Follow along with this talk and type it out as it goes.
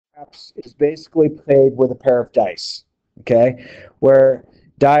craps is basically played with a pair of dice, okay? Where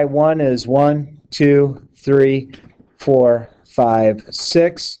die 1 is 1, 2, 3, 4, 5,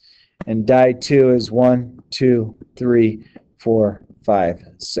 6, and die 2 is 1, 2, 3, 4, 5,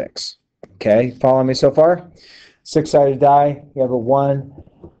 6. Okay, follow me so far? Six-sided die, you have a 1,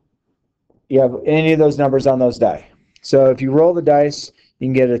 you have any of those numbers on those die. So if you roll the dice, you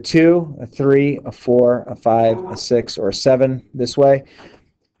can get a 2, a 3, a 4, a 5, a 6, or a 7 this way.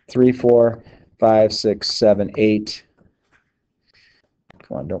 3, 4, 5, 6, 7, 8.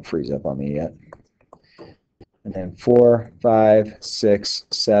 Come on, don't freeze up on me yet. And then 4, 5, 6,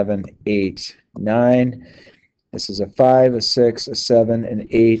 7, 8, 9. This is a 5, a 6, a 7, an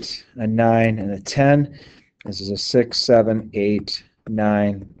 8, a 9, and a 10. This is a 6, 7, 8,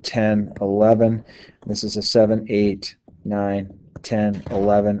 9, 10, 11. This is a 7, 8, 9, 10,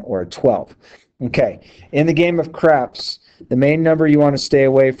 11, or a 12. Okay, in the game of craps, the main number you want to stay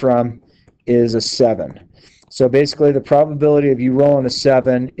away from is a 7. So basically, the probability of you rolling a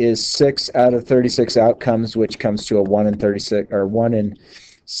 7 is 6 out of 36 outcomes, which comes to a 1 in 36 or 1 in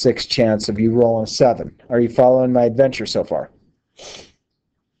 6 chance of you rolling a 7. Are you following my adventure so far?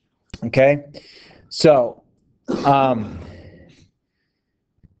 Okay, so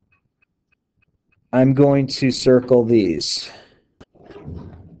I'm going to circle these.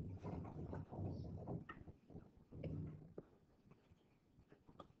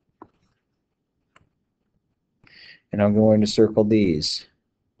 And I'm going to circle these.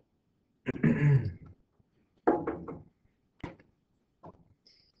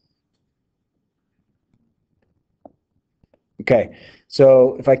 Okay,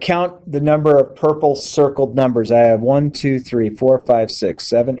 so if I count the number of purple circled numbers, I have 1, 2, 3, 4, 5, 6,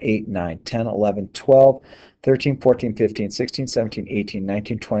 7, 8, 9, 10, 11, 12, 13, 14, 15, 16, 17, 18,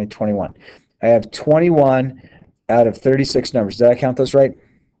 19, 20, 21. I have 21 out of 36 numbers. Did I count those right?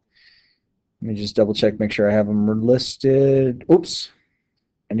 Let me just double check, make sure I have them listed. Oops.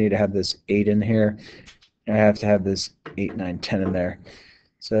 I need to have this 8 in here. I have to have this 8, 9, 10 in there.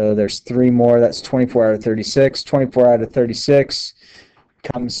 So there's 3 more. That's 24 out of 36. 24 out of 36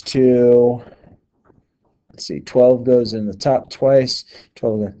 comes to, let's see, 12 goes in the top twice.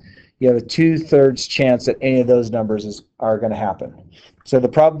 12. You have a 2/3 chance that any of those numbers are going to happen. So the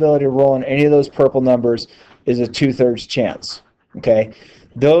probability of rolling any of those purple numbers is a 2/3 chance. Okay,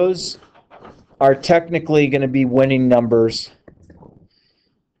 those are technically going to be winning numbers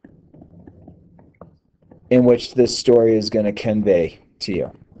in which this story is going to convey to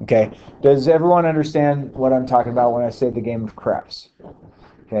you. Okay, does everyone understand what I'm talking about when I say the game of craps?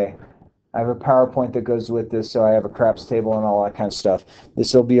 Okay, I have a PowerPoint that goes with this, so I have a craps table and all that kind of stuff.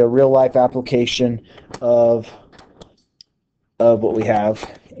 This will be a real life application of what we have,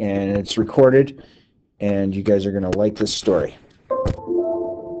 and it's recorded, and you guys are going to like this story.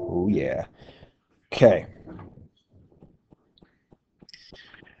 Oh yeah. Okay.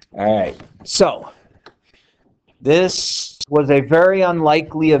 All right. So this was a very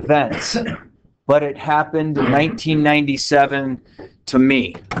unlikely event, but it happened in 1997 to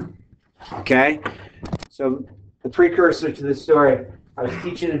me. Okay? So the precursor to this story, I was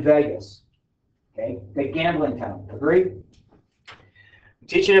teaching in Vegas. Okay? Big gambling town. Agree? I'm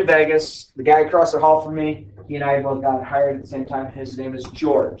teaching in Vegas. The guy across the hall from me, he and I both got hired at the same time. His name is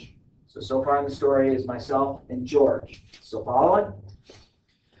George. So far in the story is myself and George. So following?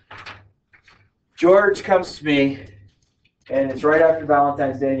 George comes to me, and it's right after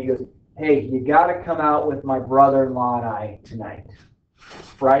Valentine's Day, and he goes, hey, you got to come out with my brother-in-law and I tonight.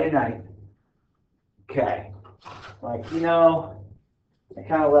 Friday night. Okay. Like, I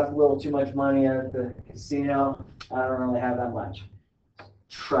kind of left a little too much money at the casino. I don't really have that much.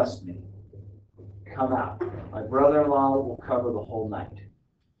 Trust me. Come out. My brother-in-law will cover the whole night.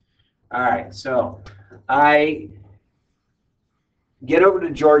 All right, so I get over to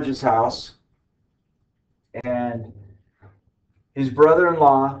George's house, and his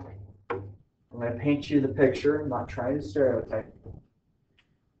brother-in-law, I'm going to paint you the picture, I'm not trying to stereotype,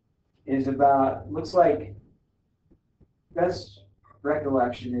 is about, looks like, best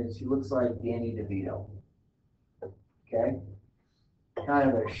recollection is he looks like Danny DeVito. Okay? Kind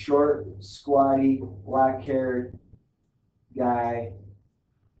of a short, squatty, black-haired guy.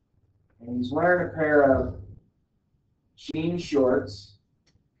 And he's wearing a pair of jean shorts,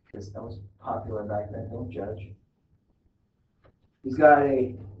 because that was popular back then, don't judge. He's got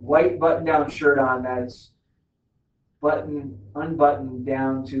a white button-down shirt on that's unbuttoned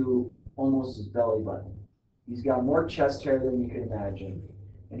down to almost his belly button. He's got more chest hair than you can imagine.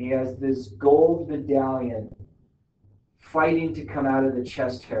 And he has this gold medallion fighting to come out of the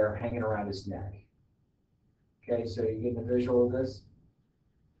chest hair hanging around his neck. Okay, so you get the visual of this?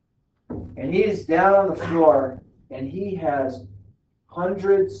 And he is down on the floor, and he has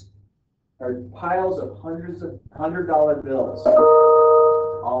hundreds or piles of hundreds of $100 bills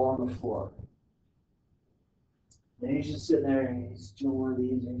all on the floor. And he's just sitting there, and he's doing one of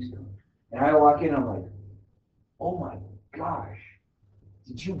these, and I walk in, I'm like, oh my gosh,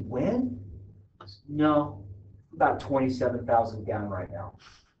 did you win? No, about 27,000 down right now.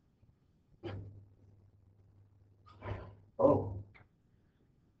 Oh.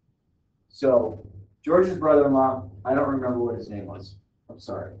 So, George's brother-in-law, I don't remember what his name was. I'm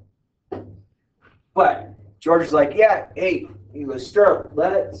sorry. But George is like, yeah, hey, he goes, Stirrup,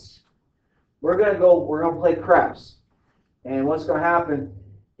 we're gonna play craps. And what's gonna happen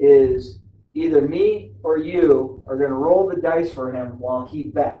is either me or you are gonna roll the dice for him while he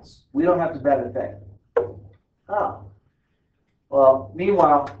bets. We don't have to bet a thing. Oh. Well,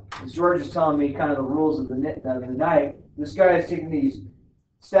 meanwhile, as George is telling me kind of the rules of the night, this guy is taking these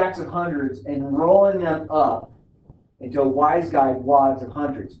stacks of hundreds and rolling them up into a wise guy wads of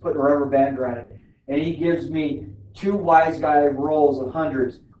hundreds, putting a rubber band around it. And he gives me 2 wise guy rolls of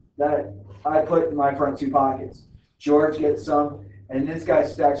hundreds that I put in my front 2 pockets. George gets some, and this guy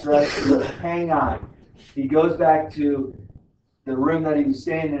stacks right. He goes, hang on. He goes back to the room that he was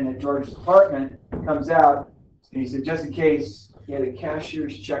staying in at George's apartment, comes out, and he said, just in case, he had a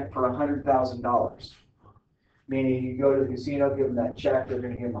cashier's check for $100,000. Meaning you go to the casino, give them that check, they're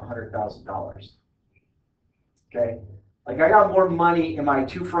going to give them $100,000. Okay? Like I got more money in my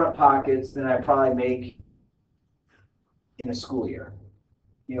 2 front pockets than I probably make in a school year,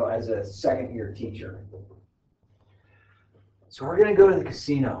 as a second-year teacher. So we're going to go to the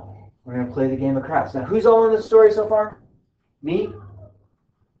casino. We're going to play the game of craps. Now, who's all in this story so far? Me,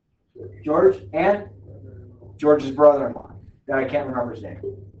 George, and George's brother-in-law. That I can't remember his name.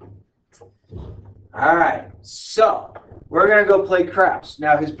 All right, so we're going to go play craps.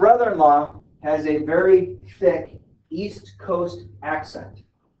 Now, his brother-in-law has a very thick East Coast accent.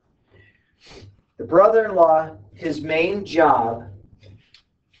 The brother-in-law, his main job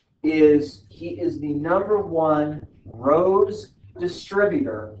is he is the #1 rose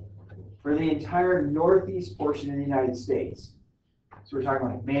distributor for the entire northeast portion of the United States. So we're talking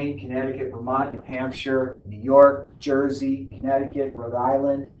like Maine, Connecticut, Vermont, New Hampshire, New York, Jersey, Connecticut, Rhode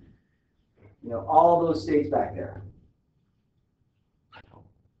Island, all those states back there.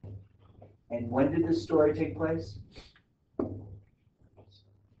 And when did this story take place?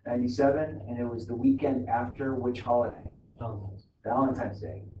 97, and it was the weekend after which holiday? Valentine's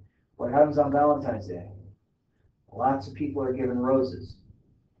Day. What happens on Valentine's Day? Lots of people are given roses.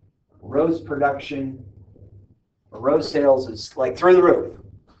 Rose production, or rose sales is like through the roof.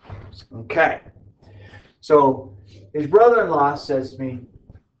 Okay. So his brother-in-law says to me,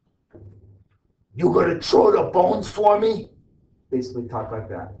 you gonna throw the bones for me? Basically talk like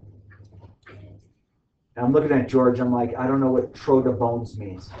that. And I'm looking at George, I'm like, I don't know what throw the bones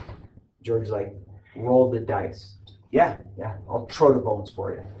means. George's like, roll the dice. Yeah, I'll throw the bones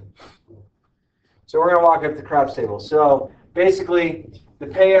for you. So we're gonna walk up to the craps table. So basically, the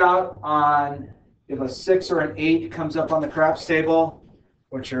payout on if a 6 or an 8 comes up on the craps table,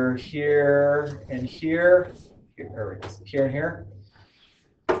 which are here and here, here and here.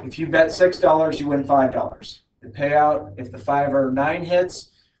 If you bet $6, you win $5. The payout, if the 5 or 9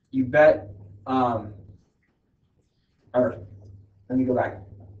 hits, you bet, or let me go back.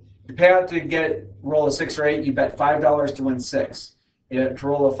 The payout to roll a 6 or 8, you bet $5 to win 6. To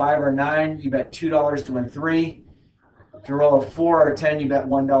roll a 5 or 9, you bet $2 to win 3. To roll a 4 or 10, you bet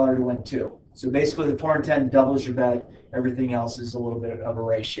 $1 to win 2. So basically, the 4 and 10 doubles your bet. Everything else is a little bit of a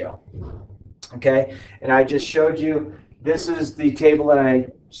ratio. Okay, and I just showed you. This is the table that I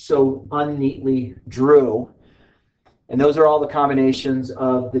so unneatly drew, and those are all the combinations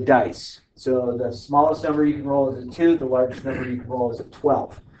of the dice. So the smallest number you can roll is a 2. The largest number you can roll is a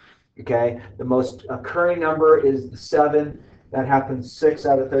 12. Okay, the most occurring number is the 7. That happens 6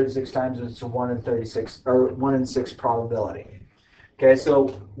 out of 36 times, and it's a 1 in 36 or 1 in 6 probability. Okay,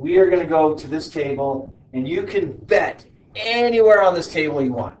 so we are going to go to this table, and you can bet anywhere on this table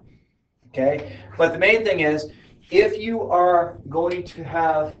you want. Okay, but the main thing is, if you are going to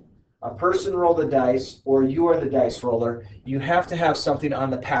have a person roll the dice, or you are the dice roller, you have to have something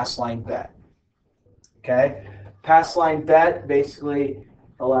on the pass line bet. Okay, pass line bet basically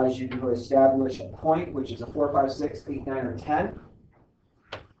allows you to establish a point, which is a 4, 5, 6, 8, 9, or 10.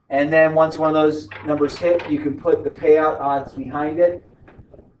 And then once one of those numbers hit, you can put the payout odds behind it,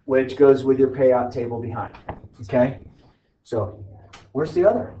 which goes with your payout table behind. Okay? So, where's the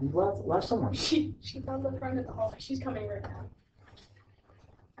other? You left someone. She found the front of the hall. She's coming right now.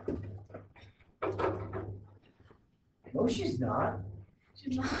 No, she's not.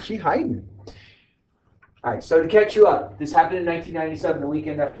 She's not. She hiding. All right, so to catch you up, this happened in 1997, the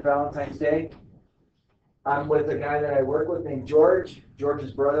weekend after Valentine's Day. I'm with a guy that I work with named George.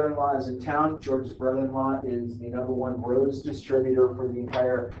 George's brother-in-law is in town. George's brother-in-law is the #1 rose distributor for the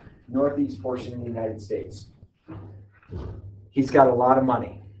entire northeast portion of the United States. He's got a lot of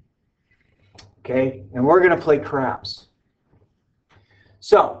money. Okay, and we're going to play craps.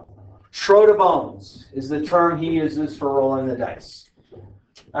 So, throw to bones is the term he uses for rolling the dice.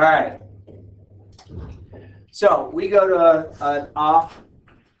 All right. So, we go to an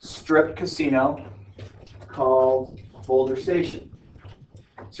off-strip casino called Boulder Station.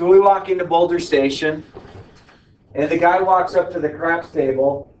 So we walk into Boulder Station, and the guy walks up to the craps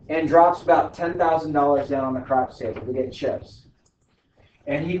table and drops about $10,000 down on the craps table to get chips.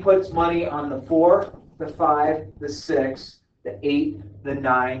 And he puts money on the 4, the 5, the 6, the 8, the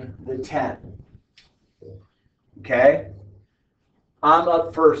 9, the 10. Okay? I'm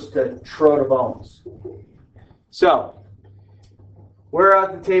up first to throw to bones. So, we're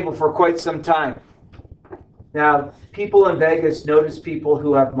at the table for quite some time. Now, people in Vegas notice people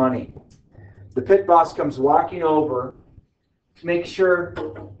who have money. The pit boss comes walking over to make sure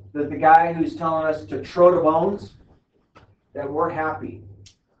that the guy who's telling us to throw to bones, that we're happy.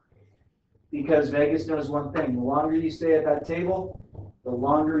 Because Vegas knows one thing, the longer you stay at that table, the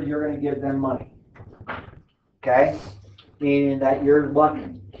longer you're going to give them money. Okay? Meaning that your luck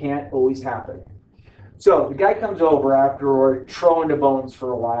can't always happen. So the guy comes over after we're throwing to bones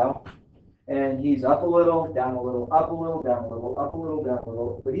for a while, and he's up a little, down a little, up a little, down a little, up a little, down a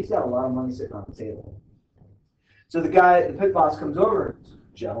little, but he's got a lot of money sitting on the table. So the pit boss comes over,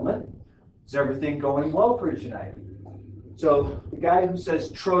 gentlemen, is everything going well for you tonight? So the guy who says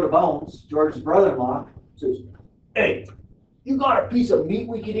throw to bones, George's brother-in-law, says, hey, you got a piece of meat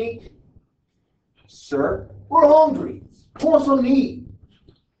we can eat? Sir, we're hungry. Want some meat?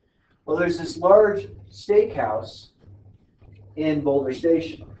 Well, there's this large steakhouse in Boulder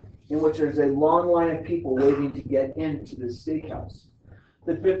Station, in which there's a long line of people waiting to get into this steakhouse.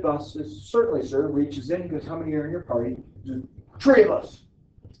 The pit boss says, certainly, sir, reaches in, goes, how many are in your party? 3 of us.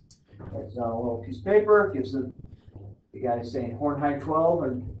 Writes down a little piece of paper, gives the guy saying Hornhide 12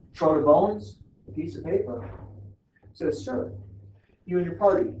 and throw to bones, a piece of paper. Says, sir, you and your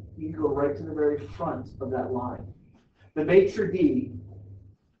party, you can go right to the very front of that line. The maitre d'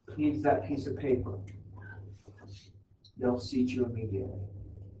 needs that piece of paper. They'll seat you immediately.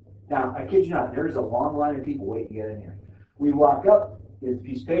 Now, I kid you not, there's a long line of people waiting to get in here. We walk up, get a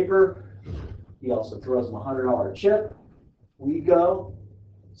piece of paper. He also throws them a $100 chip. We go,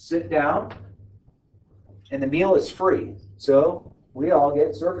 sit down, and the meal is free. So we all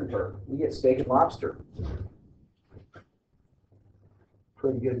get surf and turf. We get steak and lobster.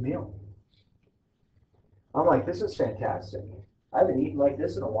 Pretty good meal. I'm like, this is fantastic. I haven't eaten like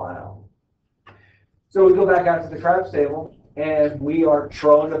this in a while. So we go back out to the craps table, and we are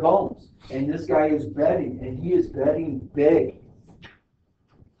throwing the bones. And this guy is betting, and he is betting big.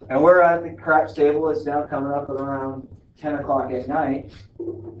 And we're at the craps table. It's now coming up at around 10 o'clock at night.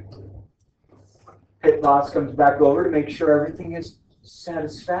 Pit boss comes back over to make sure everything is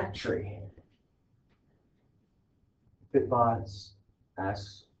satisfactory. Pit boss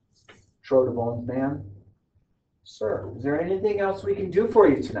asks, throw the bones man, sir, is there anything else we can do for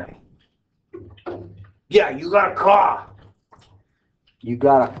you tonight? Yeah, you got a car. You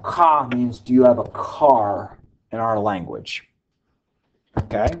got a car means do you have a car in our language?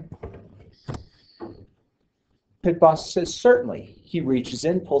 Okay. Pit boss says, certainly. He reaches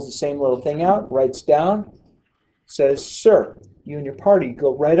in, pulls the same little thing out, writes down, says, sir, you and your party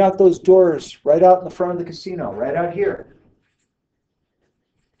go right out those doors, right out in the front of the casino, right out here.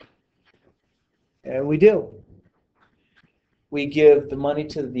 And we do. We give the money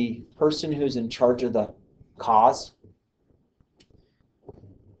to the person who's in charge of the cause.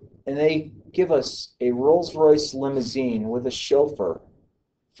 And they give us a Rolls-Royce limousine with a chauffeur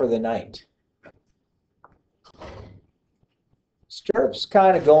for the night. Stirrup's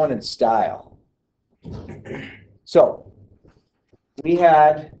kind of going in style. So, we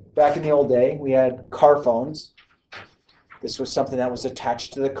had, back in the old day, we had car phones. This was something that was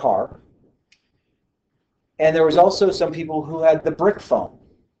attached to the car. And there was also some people who had the brick phone.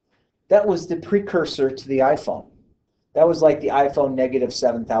 That was the precursor to the iPhone. That was like the iPhone negative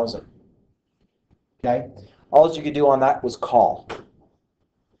 7000. Okay? All you could do on that was call.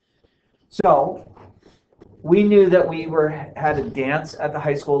 So, we knew that we had a dance at the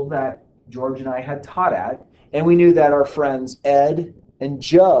high school that George and I had taught at, and we knew that our friends Ed and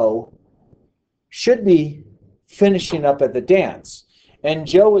Joe should be finishing up at the dance. And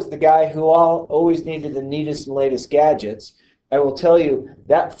Joe was the guy who always needed the neatest and latest gadgets, I will tell you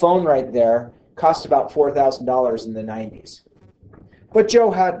that phone right there cost about $4,000 in the 90s. But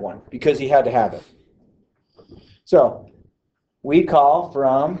Joe had one because he had to have it. So we call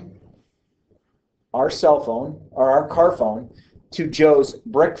from our cell phone or our car phone to Joe's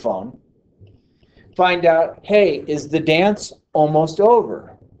brick phone. Find out, hey, is the dance almost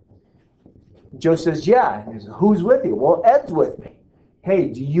over? Joe says, yeah. He says, who's with you? Well, Ed's with me. Hey,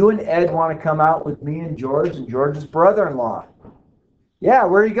 do you and Ed want to come out with me and George's brother-in-law? Yeah,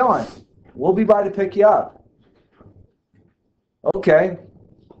 where are you going? We'll be by to pick you up. Okay.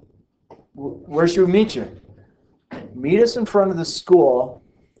 Where should we meet you? Meet us in front of the school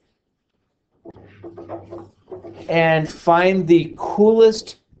and find the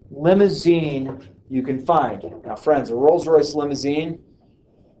coolest limousine you can find. Now, friends, a Rolls-Royce limousine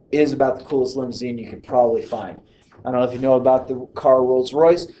is about the coolest limousine you can probably find. I don't know if you know about the car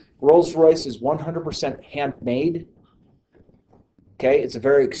Rolls-Royce. Rolls-Royce is 100% handmade. Okay, it's a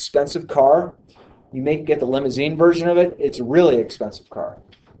very expensive car. You may get the limousine version of it. It's a really expensive car.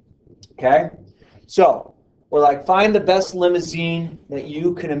 Okay, so we're like, find the best limousine that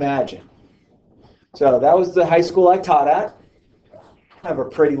you can imagine. So that was the high school I taught at. Have a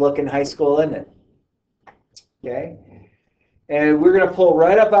pretty looking high school, isn't it? Okay, and we're going to pull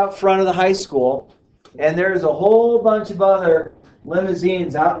right up out front of the high school, and there's a whole bunch of other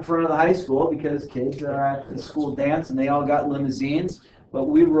limousines out in front of the high school because kids are at the school dance and they all got limousines. But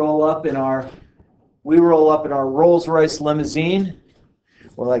we roll up in our Rolls-Royce limousine.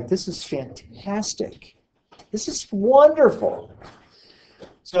 We're like, this is fantastic. This is wonderful.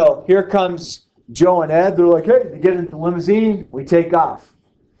 So here comes Joe and Ed. They're like, hey, to get into the limousine, we take off.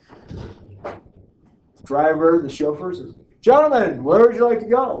 Driver, the chauffeur says, gentlemen, where would you like to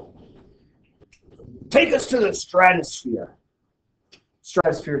go? Take us to the Stratosphere.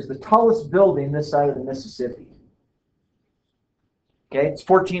 Stratosphere is the tallest building this side of the Mississippi. Okay, it's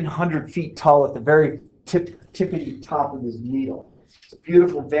 1,400 feet tall at the very tippity top of this needle. It's a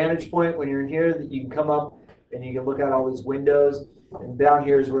beautiful vantage point when you're in here that you can come up and you can look out all these windows. And down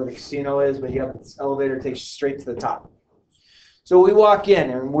here is where the casino is, but you have this elevator that takes you straight to the top. So we walk in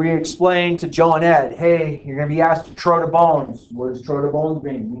and we explain to Joe and Ed, hey, you're going to be asked to throw the bones. What does throw the bones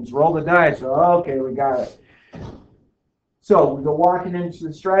mean? It means roll the dice. Oh, okay, we got it. So we go walking into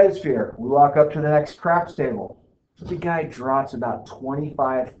the Stratosphere. We walk up to the next craps table. The guy drops about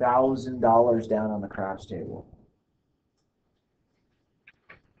 $25,000 down on the craps table.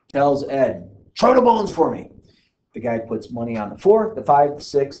 Tells Ed, throw the bones for me. The guy puts money on the 4, the 5, the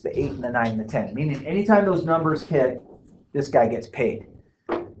 6, the 8, and the 9, and the 10. Meaning anytime those numbers hit, this guy gets paid.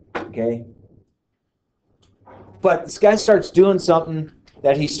 Okay? But this guy starts doing something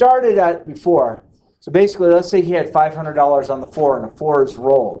that he started at before. So basically, let's say he had $500 on the 4, and the 4 is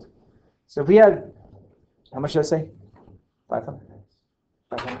rolled. So if he had, how much did I say? 500?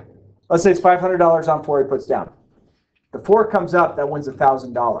 500? Let's say it's $500 on 4 he puts down. The 4 comes up, that wins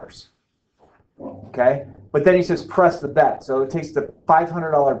 $1,000. Okay? But then he says press the bet. So it takes the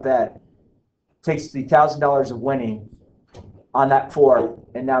 $500 bet, takes the $1,000 of winning on that 4,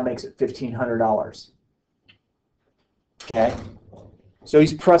 and now makes it $1,500. Okay? So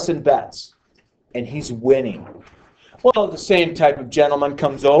he's pressing bets, and he's winning. Well, the same type of gentleman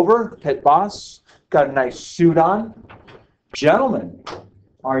comes over, pit boss, got a nice suit on. Gentlemen,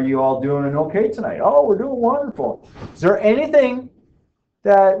 are you all doing okay tonight? Oh, we're doing wonderful. Is there anything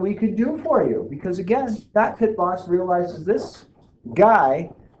that we could do for you? Because again, that pit boss realizes this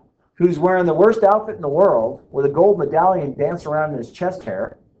guy who's wearing the worst outfit in the world with a gold medallion dancing around in his chest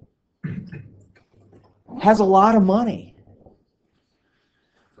hair has a lot of money.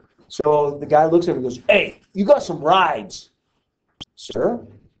 So the guy looks at him and goes, hey, you got some rides. Sir?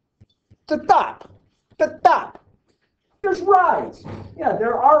 The top. The top. There's rides. Yeah,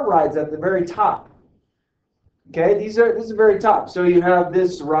 there are rides at the very top. Okay, this is the very top. So you have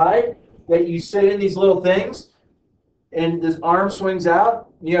this ride that you sit in these little things, and this arm swings out.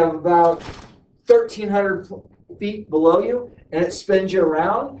 You have about 1,300 feet below you, and it spins you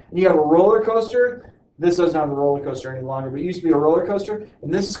around. And you have a roller coaster. This doesn't have a roller coaster any longer, but it used to be a roller coaster.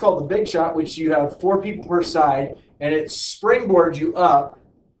 And this is called the Big Shot, which you have 4 people per side, and it springboards you up,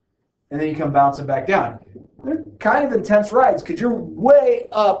 and then you come bouncing back down. They're kind of intense rides because you're way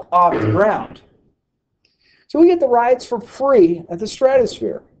up off the ground. So we get the rides for free at the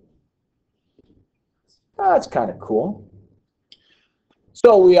Stratosphere. Oh, that's kind of cool.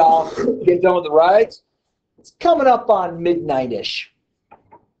 So we all get done with the rides. It's coming up on midnight-ish.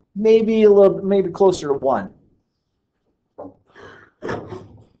 Maybe closer to 1.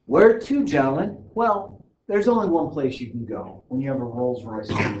 Where to, gentlemen? Well, there's only one place you can go when you have a Rolls-Royce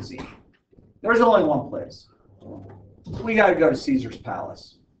limousine. There's only one place. we got to go to Caesar's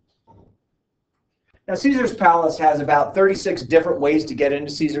Palace. Now, Caesar's Palace has about 36 different ways to get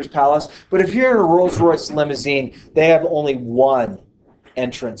into Caesar's Palace, but if you're in a Rolls-Royce limousine, they have only one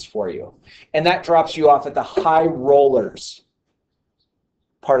entrance for you, and that drops you off at the High Rollers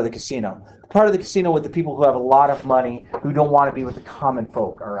part of the casino. Part of the casino with the people who have a lot of money, who don't want to be with the common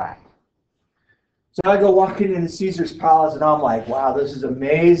folk are at. So I go walking into Caesar's Palace, and I'm like, wow, this is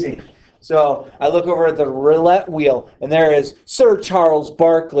amazing. So I look over at the roulette wheel, and there is Sir Charles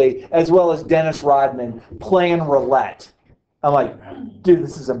Barkley, as well as Dennis Rodman, playing roulette. I'm like, dude,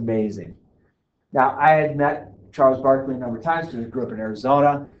 this is amazing. Now, I had met Charles Barkley a number of times because I grew up in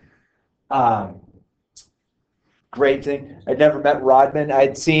Arizona. Great thing. I'd never met Rodman.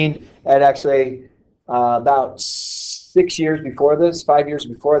 I'd seen at actually about 5 years before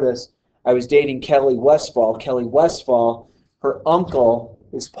this, I was dating Kelly Westphal. Kelly Westphal, her uncle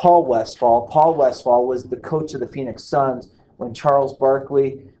is Paul Westphal. Paul Westphal was the coach of the Phoenix Suns when Charles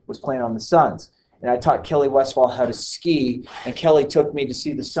Barkley was playing on the Suns. And I taught Kelly Westphal how to ski, and Kelly took me to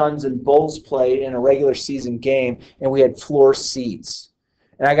see the Suns and Bulls play in a regular season game, and we had floor seats.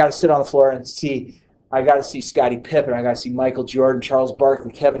 And I got to sit on the floor and I got to see Scottie Pippen, I got to see Michael Jordan, Charles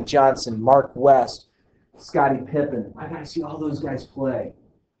Barkley, Kevin Johnson, Mark West, Scottie Pippen. I got to see all those guys play.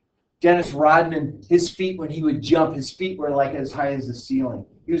 Dennis Rodman, his feet, when he would jump, his feet were like as high as the ceiling.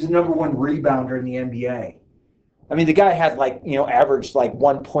 He was the #1 rebounder in the NBA. I mean, the guy had averaged like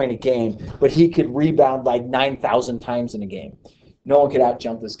 1 point a game, but he could rebound like 9,000 times in a game. No one could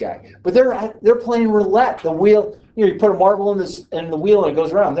outjump this guy. But they're playing roulette. The wheel, you put a marble in the wheel and it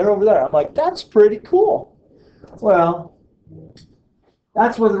goes around. They're over there. I'm like, that's pretty cool. Well,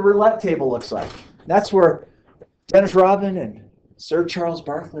 that's what the roulette table looks like. That's where Dennis Rodman and Sir Charles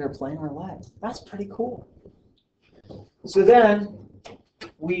Barkley are playing roulette. That's pretty cool. So then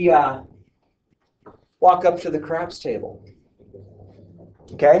we walk up to the craps table.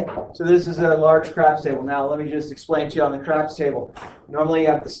 Okay? So this is a large craps table. Now let me just explain to you on the craps table. Normally you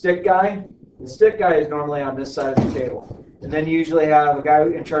have the stick guy. The stick guy is normally on this side of the table. And then you usually have a guy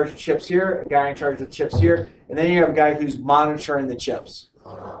in charge of chips here, a guy in charge of chips here, and then you have a guy who's monitoring the chips.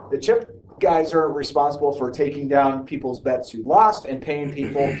 The chip guys are responsible for taking down people's bets who lost and paying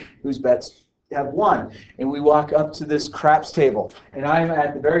people whose bets have won. And we walk up to this craps table, and I'm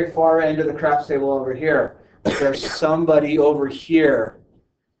at the very far end of the craps table over here. There's somebody over here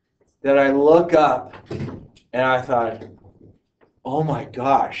that I look up, and I thought, oh my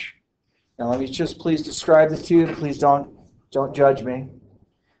gosh. Now let me just please describe this to you. Please don't judge me.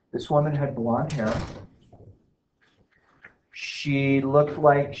 This woman had blonde hair. She looked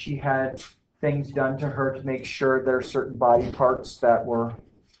like she had things done to her to make sure there are certain body parts that were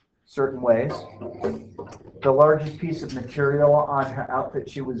certain ways. The largest piece of material on her outfit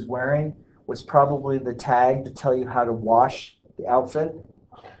she was wearing was probably the tag to tell you how to wash the outfit.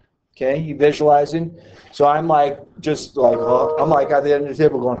 Okay, you visualizing? So I'm like, I'm like at the end of the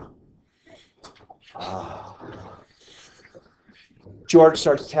table going, ah. George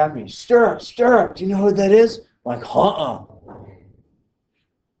starts tapping me, stir up, do you know who that is? I'm like,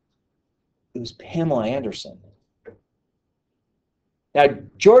 It was Pamela Anderson. Now,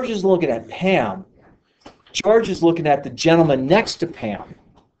 George is looking at Pam. George is looking at the gentleman next to Pam.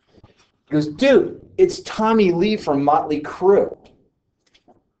 He goes, dude, it's Tommy Lee from Motley Crue.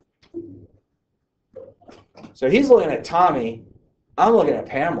 So he's looking at Tommy. I'm looking at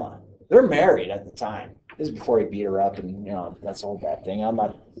Pamela. They're married at the time. This is before he beat her up, and that's the whole bad thing.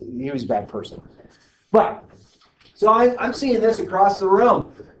 He was a bad person. But, so I'm seeing this across the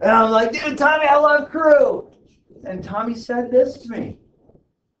room, and I'm like, dude, Tommy, I love Crue. And Tommy said this to me.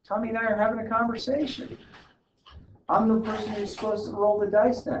 Tommy and I are having a conversation. I'm the person who's supposed to roll the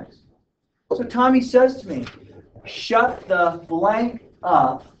dice next. So Tommy says to me, shut the blank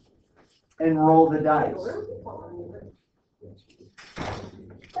up and roll the dice.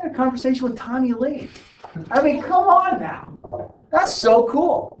 I had a conversation with Tommy Lee. I mean, come on now. That's so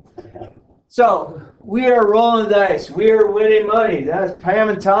cool. So we are rolling the dice. We are winning money. That's Pam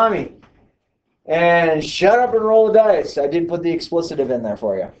and Tommy. And shut up and roll the dice. I didn't put the explicitive in there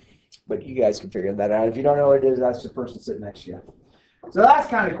for you. But you guys can figure that out. If you don't know what it is, that's the person sitting next to you. So that's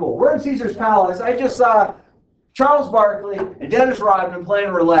kind of cool. We're in Caesar's Palace. I just saw Charles Barkley and Dennis Rodman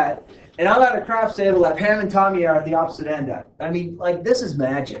playing roulette. And I'm at a craps table that Pam and Tommy are at the opposite end of. I mean, like, this is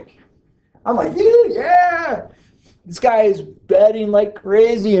magic. I'm like, dude, yeah. This guy is betting like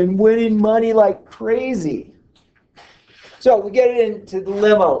crazy and winning money like crazy. So we get into the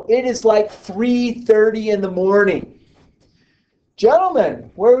limo. It is like 3:30 in the morning.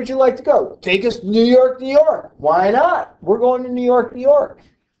 Gentlemen, where would you like to go? Take us to New York, New York. Why not? We're going to New York, New York.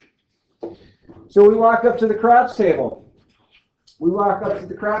 So we walk up to the craps table.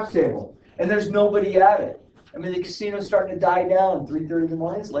 And there's nobody at it. I mean, the casino's starting to die down. 3:30 in the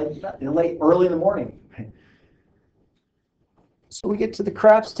morning. It's early in the morning. So we get to the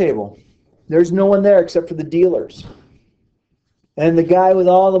craps table. There's no one there except for the dealers. And the guy with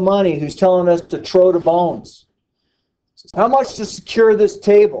all the money who's telling us to throw the bones says, how much to secure this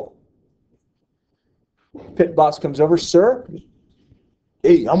table? Pit boss comes over, sir.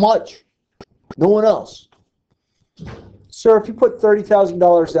 Hey, how much? No one else. Sir, if you put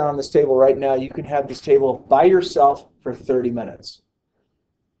 $30,000 down on this table right now, you can have this table by yourself for 30 minutes.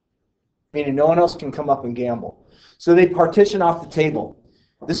 Meaning no one else can come up and gamble. So they partition off the table.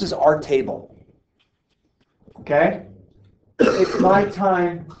 This is our table. Okay? It's my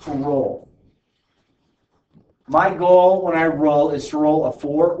time to roll. My goal when I roll is to roll a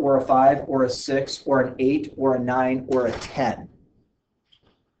 4 or a 5 or a 6 or an 8 or a 9 or a 10.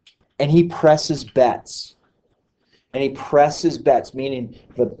 And he presses bets. Meaning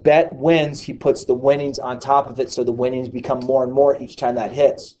if a bet wins, he puts the winnings on top of it so the winnings become more and more each time that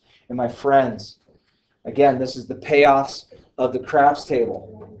hits. And my friends, again, this is the payoffs of the craps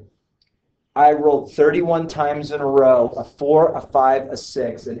table. I rolled 31 times in a row, a 4, a 5, a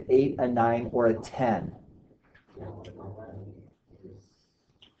 6, an 8, a 9, or a 10.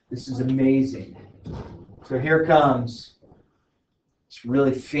 This is amazing. So here comes this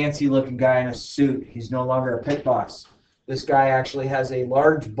really fancy-looking guy in a suit. He's no longer a pit boss. This guy actually has a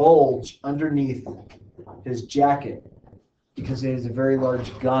large bulge underneath his jacket because he has a very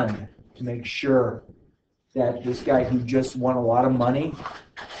large gun to make sure that this guy who just won a lot of money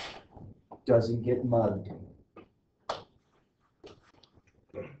doesn't get mugged.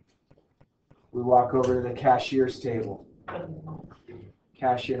 We walk over to the cashier's table.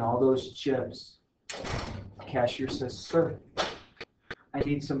 Cash in all those chips. Cashier says, sir, I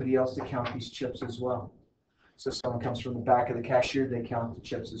need somebody else to count these chips as well. So someone comes from the back of the cashier, they count the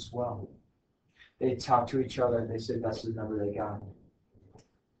chips as well. They talk to each other, they say that's the number they got.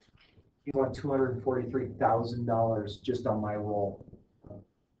 He won $243,000 just on my roll.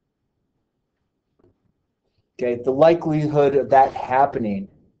 Okay, the likelihood of that happening,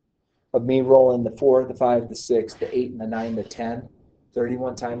 of me rolling the 4, the 5, the 6, the 8, and the 9, the 10,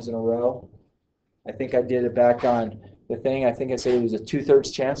 31 times in a row. I think I did it back on the thing. I think I said it was a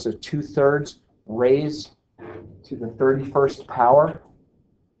 2/3 chance, so 2/3 raise to the 31st power.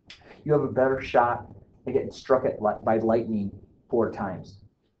 You have a better shot at getting struck by lightning 4 times.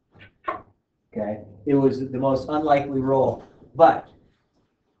 Okay, it was the most unlikely roll, but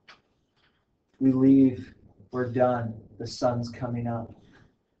we leave. We're done. The sun's coming up.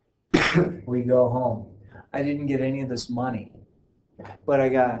 We go home. I didn't get any of this money, but I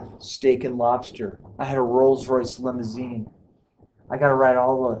got steak and lobster. I had a Rolls-Royce limousine. I got to ride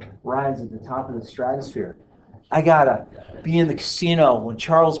all the rides at the top of the stratosphere. I got to be in the casino when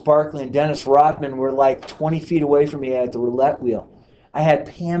Charles Barkley and Dennis Rodman were like 20 feet away from me at the roulette wheel. I had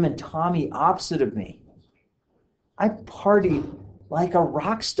Pam and Tommy opposite of me. I partied like a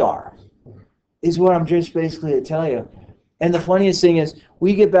rock star, is what I'm just basically to tell you. And the funniest thing is,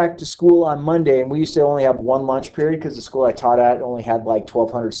 we get back to school on Monday, and we used to only have one lunch period because the school I taught at only had like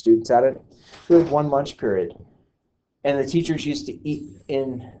 1,200 students at it. So we had one lunch period. And the teachers used to eat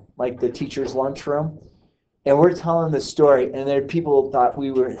in like the teacher's lunchroom. And we're telling the story, and there people thought we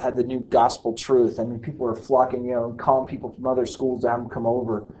had the new gospel truth. I mean, people were flocking, and calling people from other schools to have them come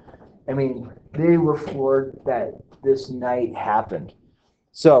over. I mean, they were floored that this night happened.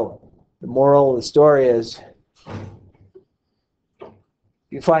 So the moral of the story is,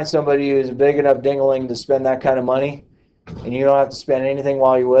 you find somebody who's a big enough dingling to spend that kind of money, and you don't have to spend anything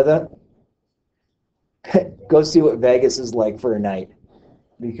while you're with it, go see what Vegas is like for a night.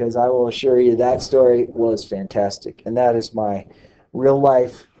 Because I will assure you that story was fantastic. And that is my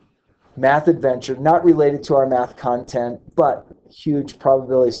real-life math adventure, not related to our math content, but huge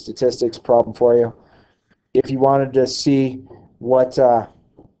probability statistics problem for you. If you wanted to see what,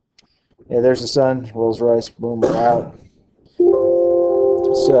 there's the sun, Rolls-Royce, boom, we're out.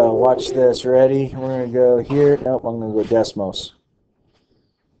 So watch this, ready? We're going to go here. Nope, I'm going to go Desmos.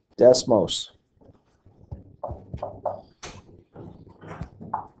 Desmos.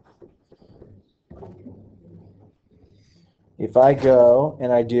 If I go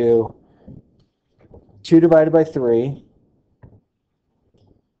and I do 2 divided by 3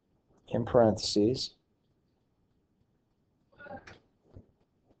 in parentheses,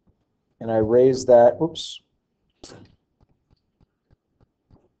 and I raise that, oops,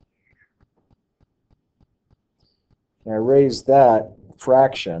 and I raise that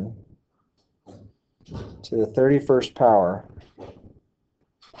fraction to the 31st power,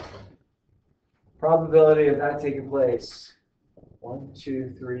 probability of that taking place. 1,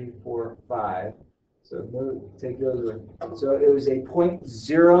 2, 3, 4, 5. So take those away. So it was a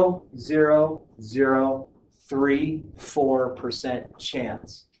 0.00034%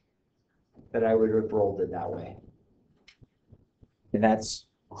 chance that I would have rolled it that way. And that's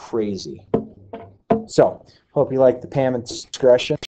crazy. So, hope you like the Pam and discretion.